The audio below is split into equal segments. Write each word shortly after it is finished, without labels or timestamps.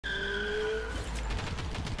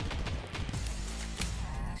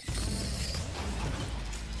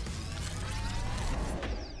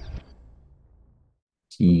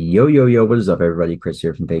Yo, yo, yo, what is up, everybody? Chris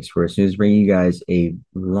here from Esports News, bringing you guys a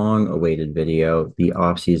long-awaited video. The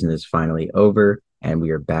off-season is finally over, and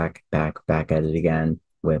we are back at it again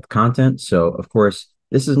with content. So, of course,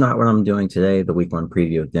 this is not what I'm doing today, the week one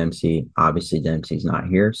preview of Dempsey. Obviously, Dempsey's not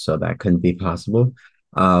here, so that couldn't be possible.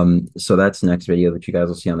 So that's the next video that you guys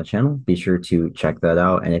will see on the channel. Be sure to check that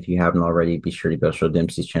out. And if you haven't already, be sure to go show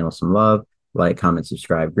Dempsey's channel some love. Like, comment,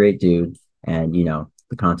 subscribe. Great dude. And,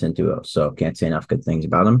 the content duo. So can't say enough good things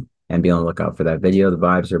about them. And be on the lookout for that video. The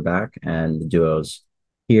vibes are back and the duo's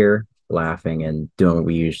here laughing and doing what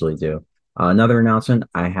we usually do. Another announcement,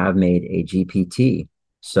 I have made a GPT.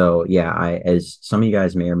 So yeah, as some of you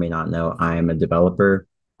guys may or may not know, I am a developer.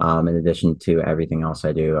 In addition to everything else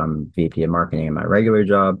I do, I'm VP of marketing in my regular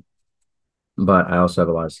job. But I also have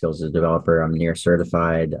a lot of skills as a developer. I'm near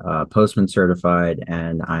certified, Postman certified,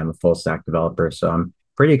 and I'm a full stack developer. So I'm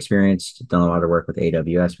pretty experienced, done a lot of work with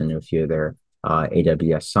AWS, been to a few of their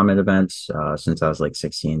AWS Summit events since I was like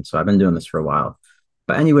 16. So I've been doing this for a while.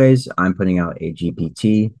 But anyways, I'm putting out a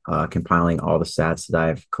GPT, compiling all the stats that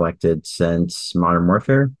I've collected since Modern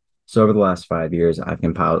Warfare. So over the last 5 years, I've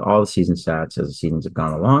compiled all the season stats as the seasons have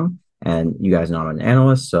gone along. And you guys know I'm an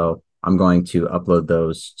analyst, so I'm going to upload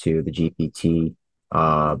those to the GPT,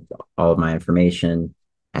 all of my information,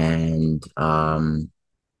 and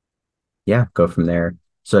yeah, go from there.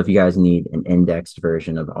 So if you guys need an indexed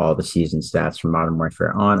version of all the season stats from Modern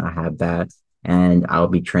Warfare on, I have that. And I'll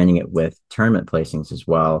be training it with tournament placings as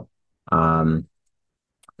well.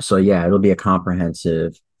 So yeah, it'll be a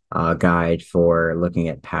comprehensive guide for looking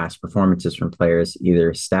at past performances from players,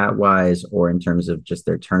 either stat-wise or in terms of just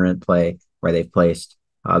their tournament play, where they've placed.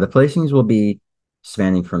 The placings will be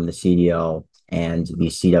spanning from the CDL and the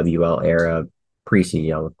CWL era,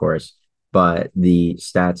 pre-CDL, of course, but the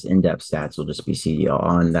stats, in-depth stats will just be CDL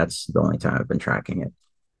on. That's the only time I've been tracking it.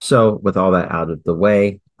 So with all that out of the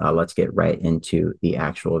way, let's get right into the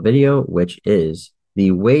actual video, which is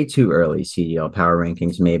the way too early CDL power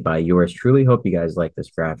rankings made by yours truly. Hope you guys like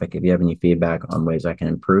this graphic. If you have any feedback on ways I can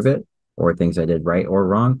improve it or things I did right or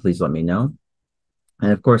wrong, please let me know.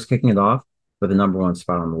 And of course, kicking it off with the number one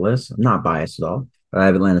spot on the list. I'm not biased at all, but I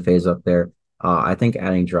have Atlanta Faze up there. I think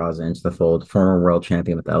adding Draz into the fold, former world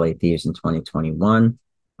champion with LA Thieves in 2021,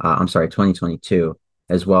 2022,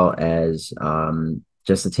 as well as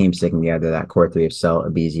just the team sticking together, that core three of Cell,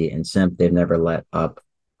 Abizi, and Simp. They've never let up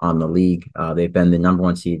on the league. They've been the number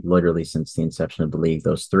one seed literally since the inception of the league,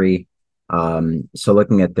 those three. So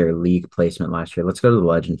looking at their league placement last year, let's go to the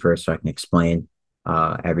legend first so I can explain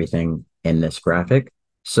everything in this graphic.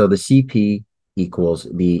 So the CP equals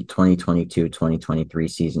the 2022-2023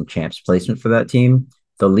 season champs placement for that team.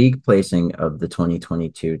 The league placing of the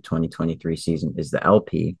 2022-2023 season is the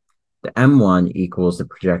LP. The M1 equals the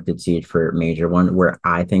projected seed for Major 1, where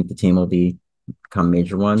I think the team will become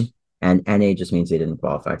Major 1. And NA just means they didn't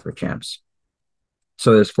qualify for champs.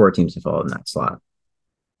 So there's 4 teams to follow in that slot.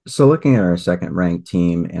 So looking at our second ranked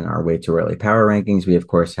team in our way too early power rankings, we of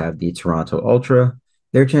course have the Toronto Ultra.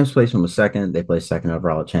 Their champs placement was second. They placed second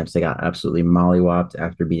overall at champs. They got absolutely mollywopped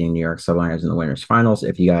after beating New York Subliners in the winners finals.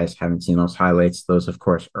 If you guys haven't seen those highlights, those of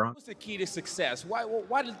course are on. What's the key to success?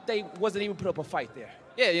 Why did they wasn't even put up a fight there?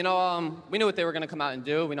 Yeah, we knew what they were going to come out and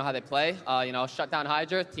do. We know how they play. Shut down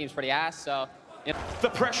Hydra. Team's pretty ass, so. The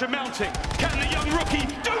pressure mounting. Can the young rookie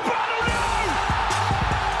do battle? No!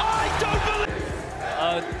 I don't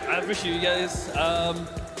believe. I appreciate you guys.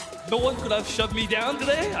 No one could have shoved me down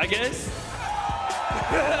today, I guess.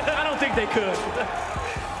 I don't think they could.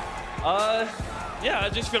 Yeah, I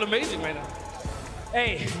just feel amazing right now.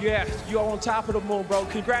 Hey, yeah, you're on top of the moon, bro.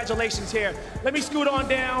 Congratulations here. Let me scoot on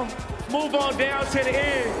down, move on down to the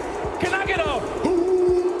end. Can I get a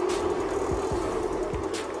whoo?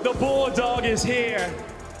 The Bulldog is here.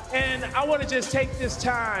 And I want to just take this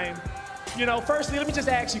time, firstly, let me just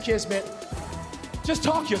ask you, Kismet, just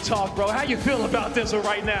talk your talk, bro. How you feel about this one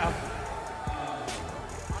right now?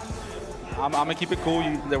 I'm gonna keep it cool.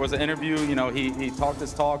 There was an interview, he talked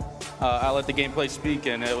his talk. I let the gameplay speak,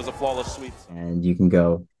 and it was a flawless sweep. And you can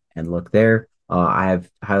go and look there. I have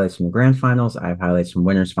highlights from the grand finals. I have highlights from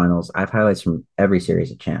winners finals. I have highlights from every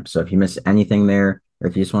series of champs. So if you miss anything there, or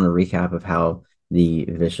if you just want a recap of how the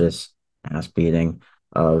vicious ass beating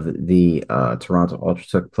of the Toronto Ultra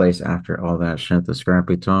took place after all that shit, the scrap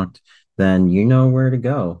we talked, then you know where to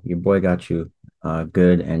go. Your boy got you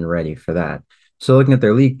good and ready for that. So looking at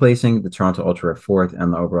their league placing, the Toronto Ultra are 4th on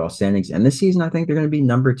the overall standings. And this season, I think they're going to be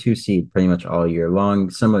number 2 seed pretty much all year long.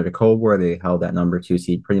 Similar to Cold War, they held that number 2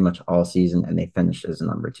 seed pretty much all season, and they finished as a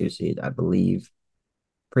number 2 seed, I believe.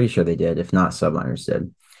 Pretty sure they did, if not, Subliners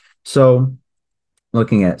did. So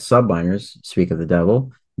looking at Subliners, speak of the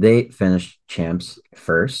devil, They finished champs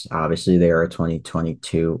first. Obviously, they are a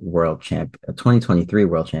 2023 world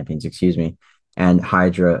champions, excuse me. And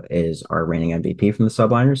Hydra is our reigning MVP from the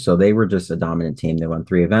subliners. So they were just a dominant team. They won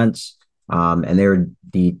 3 events, and they were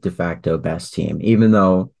the de facto best team, even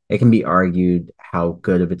though it can be argued how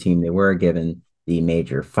good of a team they were given the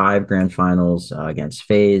major 5 grand finals against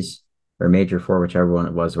Faze or major 4, whichever one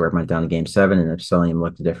it was, where it went down to game 7. And if Celium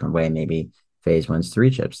looked a different way, maybe Faze wins 2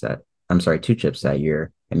 chips that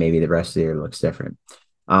year, and maybe the rest of the year looks different.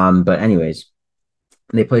 But anyways,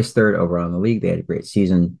 they placed third overall in the league. They had a great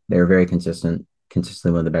season. They were very consistently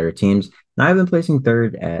one of the better teams. And I've been placing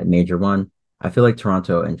third at Major One. I feel like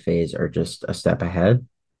Toronto and FaZe are just a step ahead.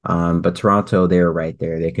 But Toronto, they were right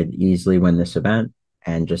there. They could easily win this event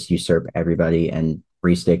and just usurp everybody and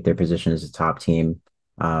restake their position as a top team.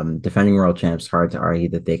 Defending world champs, hard to argue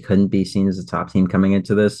that they couldn't be seen as a top team coming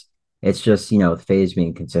into this. It's just, FaZe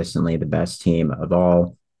being consistently the best team of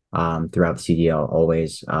all throughout the CDL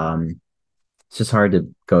always. It's just hard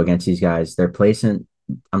to go against these guys. Their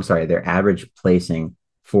average placing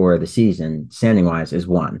for the season, standing wise, is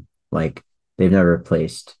 1. Like, they've never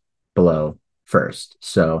placed below first.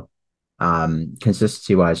 So,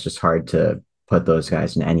 consistency wise, just hard to put those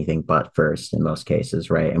guys in anything but first in most cases,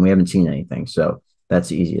 right? And we haven't seen anything. So, that's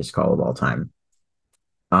the easiest call of all time.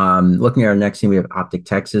 Looking at our next team, we have Optic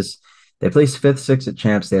Texas. They placed 5th, 6th at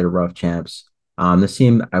champs. They had a rough champs. This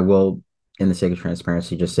team, I will, in the sake of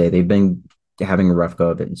transparency, just say they've been having a rough go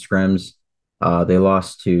of it in scrims. They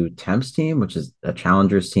lost to Temp's team, which is a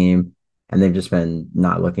challengers team, and they've just been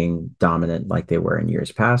not looking dominant like they were in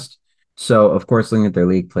years past. So, of course, looking at their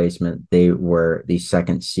league placement, they were the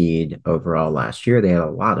 2nd seed overall last year. They had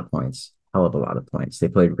a lot of points, hell of a lot of points. They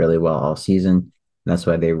played really well all season. That's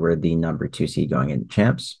why they were the number 2 seed going into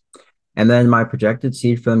champs. And then my projected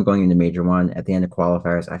seed for them going into Major One at the end of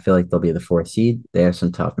qualifiers, I feel like they'll be the 4th seed. They have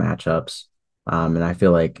some tough matchups. And I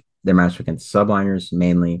feel like their matchup against subliners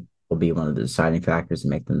mainly will be one of the deciding factors to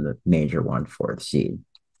make them the Major One 4th seed.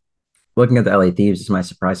 Looking at the LA Thieves, this might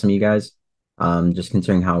surprise some of you guys, just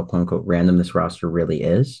considering how quote unquote random this roster really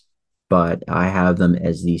is. But I have them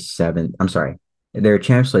as the 7th. I'm sorry. Their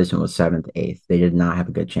champs placement was 7th, 8th. They did not have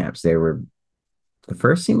a good champs. They were the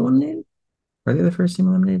first team eliminated? Were they the first team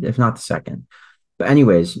eliminated? If not the second. But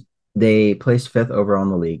anyways, they placed 5th overall in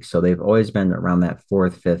the league. So they've always been around that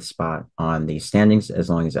 4th, 5th spot on the standings as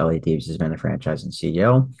long as LA Thieves has been a franchise in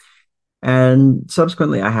CDL. And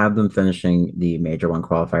subsequently, I have them finishing the Major One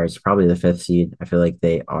qualifiers, probably the 5th seed. I feel like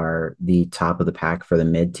they are the top of the pack for the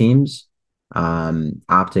mid teams.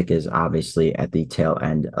 Optic is obviously at the tail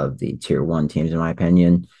end of the tier 1 teams, in my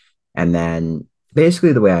opinion. And then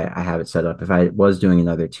basically the way I have it set up, if I was doing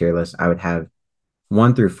another tier list, I would have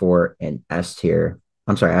 1 through 4 in S tier.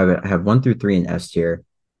 I'm sorry, I would have 1 through 3 in S tier,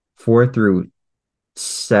 4 through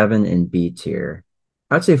 7 in B tier.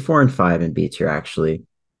 I'd say 4 and 5 in B tier, actually.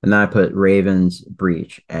 And then I put Ravens,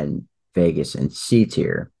 Breach, and Vegas in C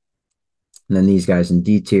tier. And then these guys in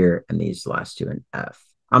D tier, and these last 2 in F.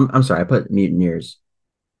 I'm sorry, I put Mutineers,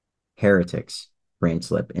 Heretics, Brain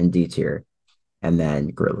Slip in D tier, and then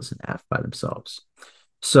Guerillas in F by themselves.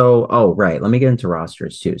 So, right, let me get into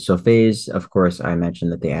rosters too. So Faze, of course, I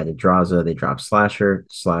mentioned that they added Draz, they dropped Slasher.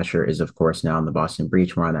 Slasher is, of course, now in the Boston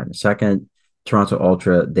Breach. More on that in a second. Toronto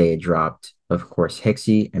Ultra, they dropped, of course,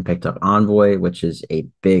 Hixie and picked up Envoy, which is a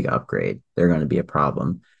big upgrade. They're going to be a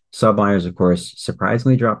problem. Subliners, of course,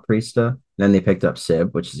 surprisingly dropped Priesta. Then they picked up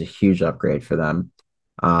Sib, which is a huge upgrade for them.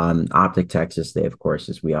 Optic Texas, they, of course,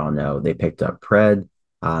 as we all know, they picked up Pred.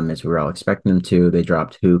 As we were all expecting them to. They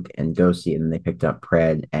dropped Hook and Ghosty, and then they picked up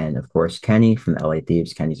Pred and, of course, Kenny from the LA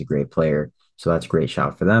Thieves. Kenny's a great player, so that's a great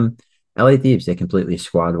shot for them. LA Thieves, they completely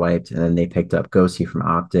squad wiped, and then they picked up Ghosty from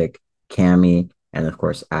Optic, Cammy, and, of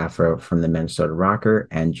course, Afro from the Minnesota Rokkr,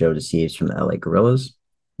 and Joe Deceives from the LA Guerillas.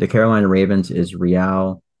 The Carolina Ravens is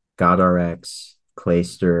Real, GodRx,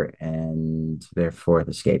 Clayster, and their 4th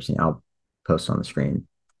escapes me. I'll post on the screen.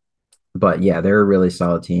 But, yeah, they're a really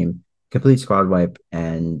solid team. Complete squad wipe,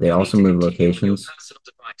 and they also move locations.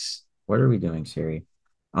 What are we doing, Siri?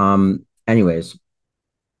 Anyways,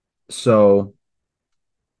 so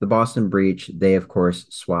the Boston Breach, they of course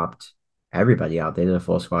swapped everybody out. They did a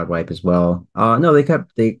full squad wipe as well. No,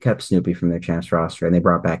 they kept Snoopy from their champs roster, and they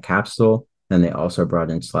brought back Capsule. Then they also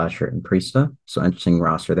brought in Slasher and Priesta. So interesting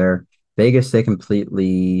roster there. Vegas, they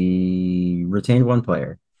completely retained one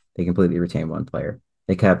player. They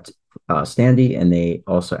kept Standy, and they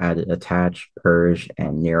also added Attach, Purge,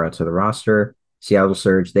 and Nero to the roster. Seattle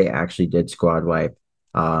Surge, they actually did squad wipe.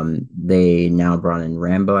 They now brought in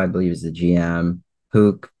Rambo, I believe is the GM,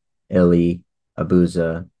 Hook, Illy,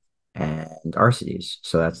 Abuza, and Arcides.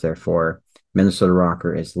 So that's their 4. Minnesota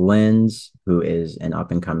Rokkr is Linz, who is an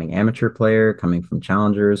up and coming amateur player coming from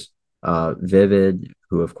Challengers. Vivid,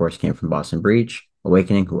 who of course came from Boston Breach.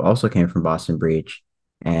 Awakening, who also came from Boston Breach.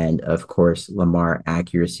 And of course, Lamar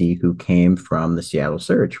Accuracy, who came from the Seattle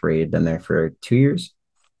Surge, where he had been there for 2 years.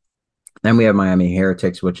 Then we have Miami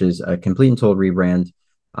Heretics, which is a complete and total rebrand.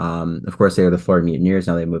 Of course, they were the Florida Mutineers.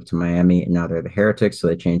 Now they moved to Miami, and now they're the Heretics. So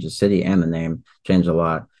they changed the city and the name, changed a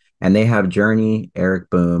lot. And they have Journey,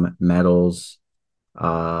 Eric Boom, Metals,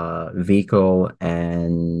 Vehicle,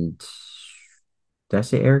 and did I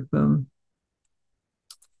say Eric Boom?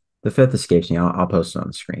 The fifth escapes me. I'll post it on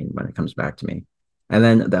the screen when it comes back to me. And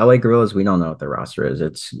then the LA Guerillas, we don't know what their roster is.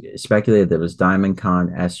 It's speculated that it was Diamond Con,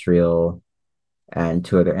 Estriel, and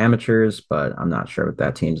 2 other amateurs, but I'm not sure what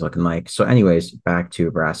that team's looking like. So, anyways, back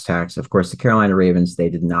to brass tacks. Of course, the Carolina Ravens, they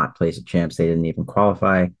did not place at champs. They didn't even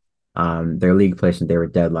qualify. Their league placement, they were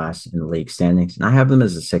dead last in the league standings. And I have them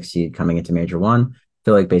as a 6th seed coming into Major 1. I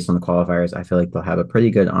feel like based on the qualifiers, I feel like they'll have a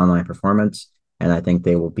pretty good online performance. And I think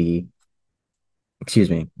they will be,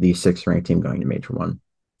 the 6th ranked team going to Major 1.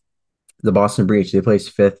 The Boston Breach, they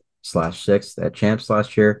placed 5th/6th at champs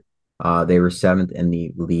last year. They were 7th in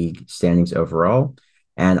the league standings overall.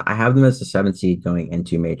 And I have them as the 7th seed going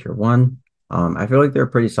into Major 1. I feel like they're a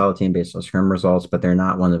pretty solid team based on scrim results, but they're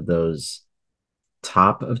not one of those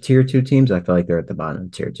top of tier 2 teams. I feel like they're at the bottom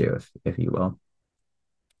of tier 2, if you will.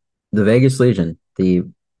 The Vegas Legion, the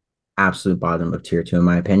absolute bottom of tier 2, in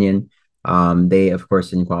my opinion. They, of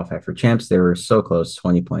course, didn't qualify for champs. They were so close,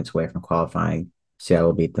 20 points away from qualifying.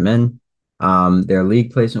 Seattle beat them in. Their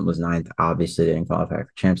league placement was 9th. Obviously, they didn't qualify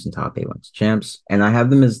for champs, and top 8 went to champs. And I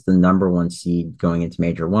have them as the number 1 seed going into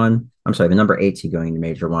Major 1. I'm sorry, the number 8 seed going into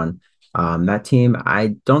Major 1. That team,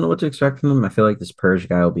 I don't know what to expect from them. I feel like this Purge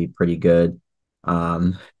guy will be pretty good.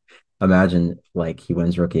 Imagine like he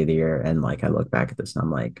wins Rookie of the Year, and like I look back at this and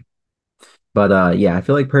I'm like, but yeah, I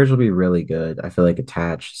feel like Purge will be really good. I feel like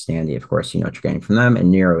Attach, Standy, of course, you know what you're getting from them, and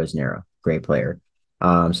Nero is Nero, great player.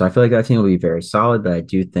 So I feel like that team will be very solid, but I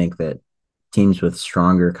do think that teams with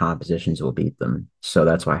stronger compositions will beat them. So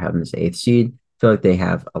that's why I have them as 8th seed. I feel like they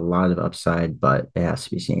have a lot of upside, but it has to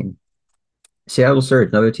be seen. Seattle Surge,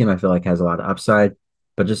 another team I feel like has a lot of upside,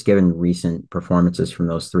 but just given recent performances from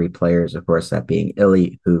those 3 players, of course, that being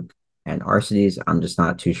Illy, Hook, and Arcides, I'm just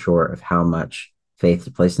not too sure of how much faith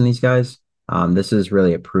to place in these guys. This is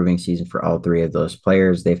really a proving season for all 3 of those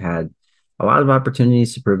players. They've had a lot of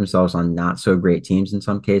opportunities to prove themselves on not so great teams in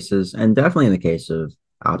some cases, and definitely in the case of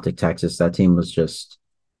Optic Texas, that team was just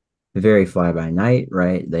very fly by night,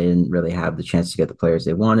 right? They didn't really have the chance to get the players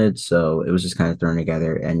they wanted, so it was just kind of thrown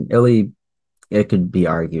together. And Illy, it could be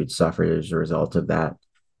argued, suffered as a result of that.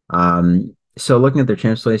 So looking at their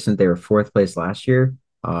champs placement, they were 4th place last year.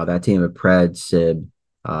 That team of Pred, Sib,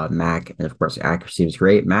 Mac, and of course, accuracy was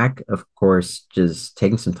great. Mac, of course, just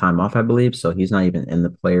taking some time off, I believe, so he's not even in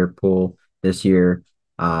the player pool this year.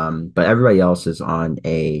 But everybody else is on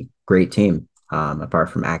a great team, apart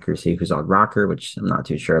from accuracy, who's on Rokkr, which I'm not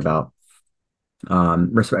too sure about.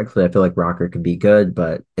 Respectfully, I feel like Rokkr could be good,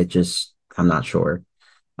 but I'm not sure.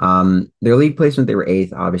 Their league placement, they were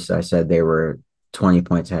 8th. Obviously, I said they were 20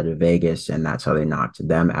 points ahead of Vegas, and that's how they knocked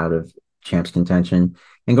them out of champs contention.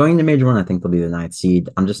 And going into Major 1, I think they'll be the 9th seed.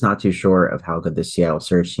 I'm just not too sure of how good the Seattle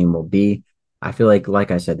Surge team will be. I feel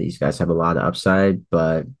like I said, these guys have a lot of upside,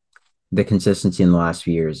 but the consistency in the last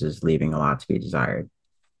few years is leaving a lot to be desired.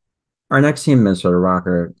 Our next team, Minnesota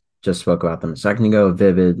Rokkr, just spoke about them a second ago.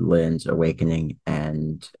 Vivid, Linz, Awakening,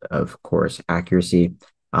 and of course, Accuracy.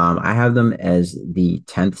 I have them as the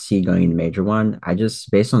 10th seed going into Major 1.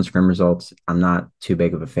 Based on scrim results, I'm not too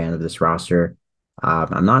big of a fan of this roster.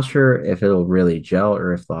 I'm not sure if it'll really gel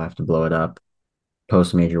or if they'll have to blow it up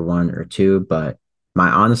post Major 1 or 2, but my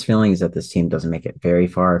honest feeling is that this team doesn't make it very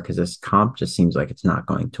far because this comp just seems like it's not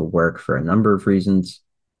going to work for a number of reasons.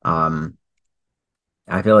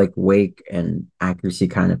 I feel like Wake and Accuracy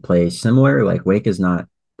kind of play similar. Like Wake is not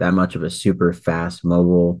that much of a super fast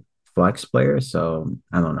mobile flex player, so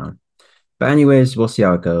I don't know. But anyways, we'll see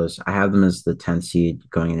how it goes. I have them as the 10th seed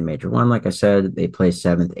going into Major 1. Like I said, they play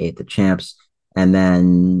 7th, 8th at champs, and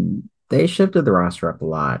then they shifted the roster up a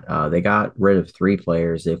lot. They got rid of 3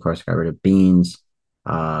 players. They, of course, got rid of Beans,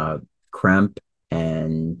 Kremp,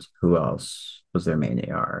 and who else was their main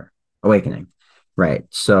AR? Awakening. Right.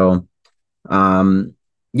 So,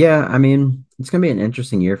 yeah, I mean, it's going to be an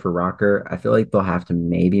interesting year for Rokkr. I feel like they'll have to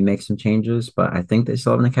maybe make some changes, but I think they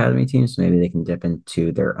still have an academy team, so maybe they can dip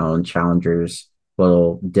into their own challengers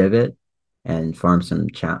little divot and farm some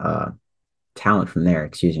talent from there,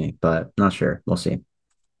 excuse me, but not sure. We'll see.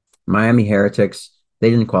 Miami Heretics, they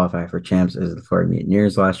didn't qualify for champs as the Florida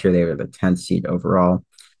Mutineers last year. They were the 10th seed overall.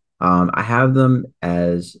 I have them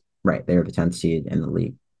as right. They're the 10th seed in the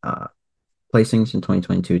league placings in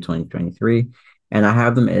 2022, 2023. And I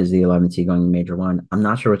have them as the 11th seed going to Major One. I'm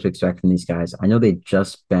not sure what to expect from these guys. I know they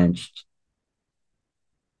just benched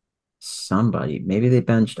somebody. Maybe they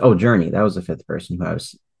benched, oh, Journey. That was the fifth person who I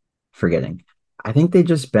was forgetting. I think they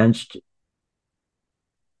just benched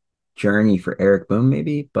Journey for Eric Boom,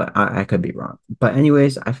 maybe, but I could be wrong. But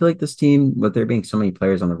anyways, I feel like this team, with there being so many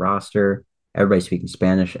players on the roster, everybody speaking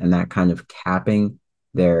Spanish, and that kind of capping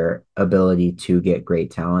their ability to get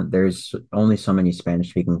great talent. There's only so many Spanish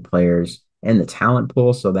speaking players in the talent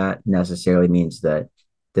pool, so that necessarily means that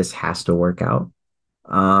this has to work out.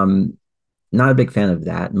 Um, Not a big fan of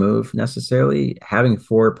that move necessarily. Having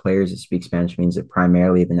four players that speak Spanish means that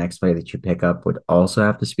primarily the next player that you pick up would also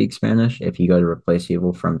have to speak Spanish if you go to replace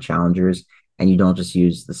people from challengers and you don't just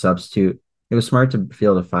use the substitute. It was smart to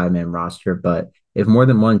field a 5-man roster, but if more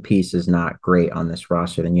than one piece is not great on this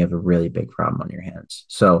roster, then you have a really big problem on your hands.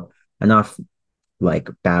 So enough like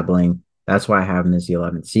babbling. That's why I have him as the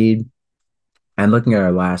 11th seed. And looking at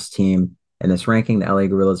our last team in this ranking, the LA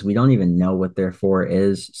Guerillas, we don't even know what their four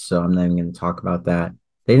is, so I'm not even going to talk about that.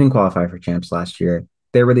 They didn't qualify for champs last year.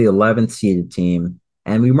 They were the 11th seeded team,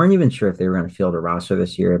 and we weren't even sure if they were going to field a roster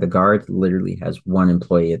this year. The guard literally has one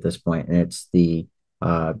employee at this point, and it's the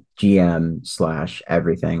GM slash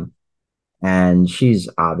everything. And she's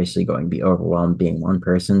obviously going to be overwhelmed being one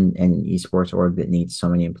person in an esports org that needs so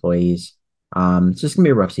many employees. It's just gonna be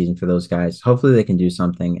a rough season for those guys. Hopefully they can do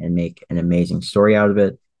something and make an amazing story out of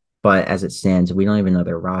it. But as it stands, we don't even know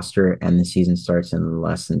their roster, and the season starts in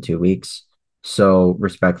less than 2 weeks. So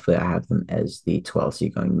respectfully, I have them as the 12th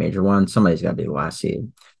seed going Major One. Somebody's got to be the last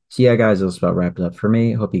seed. So yeah, guys, that's about wrap it up for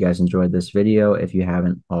me. Hope you guys enjoyed this video. If you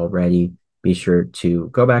haven't already, be sure to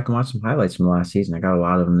go back and watch some highlights from the last season. I got a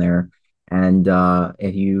lot of them there. And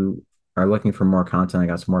if you are looking for more content, I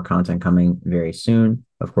got some more content coming very soon.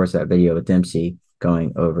 Of course, that video with Dempsey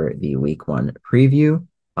going over the week 1 preview.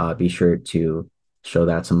 Be sure to show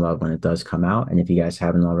that some love when it does come out. And if you guys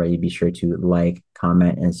haven't already, be sure to like,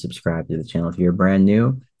 comment, and subscribe to the channel. If you're brand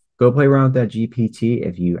new, go play around with that GPT.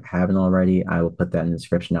 If you haven't already, I will put that in the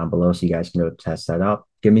description down below so you guys can go test that out.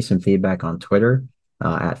 Give me some feedback on Twitter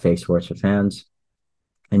at Fake Sports for Fans.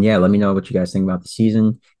 And yeah, let me know what you guys think about the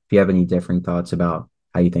season. If you have any differing thoughts about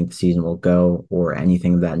how you think the season will go or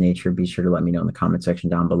anything of that nature, be sure to let me know in the comment section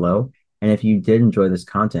down below. And if you did enjoy this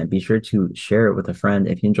content, be sure to share it with a friend.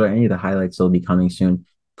 If you enjoy any of the highlights that will be coming soon,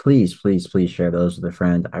 please, please, please share those with a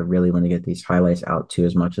friend. I really want to get these highlights out to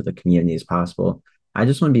as much of the community as possible. I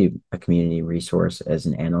just want to be a community resource as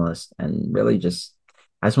an analyst and really just,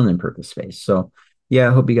 I just want to improve the space. So yeah,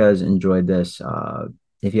 I hope you guys enjoyed this.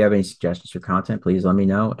 If you have any suggestions for content, please let me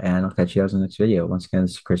know, and I'll catch you guys in the next video. Once again,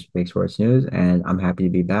 this is Chris with Big Sports News, and I'm happy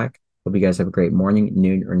to be back. Hope you guys have a great morning,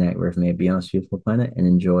 noon, or night, wherever you may be on this beautiful planet, and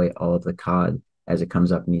enjoy all of the COD as it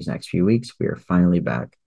comes up in these next few weeks. We are finally back.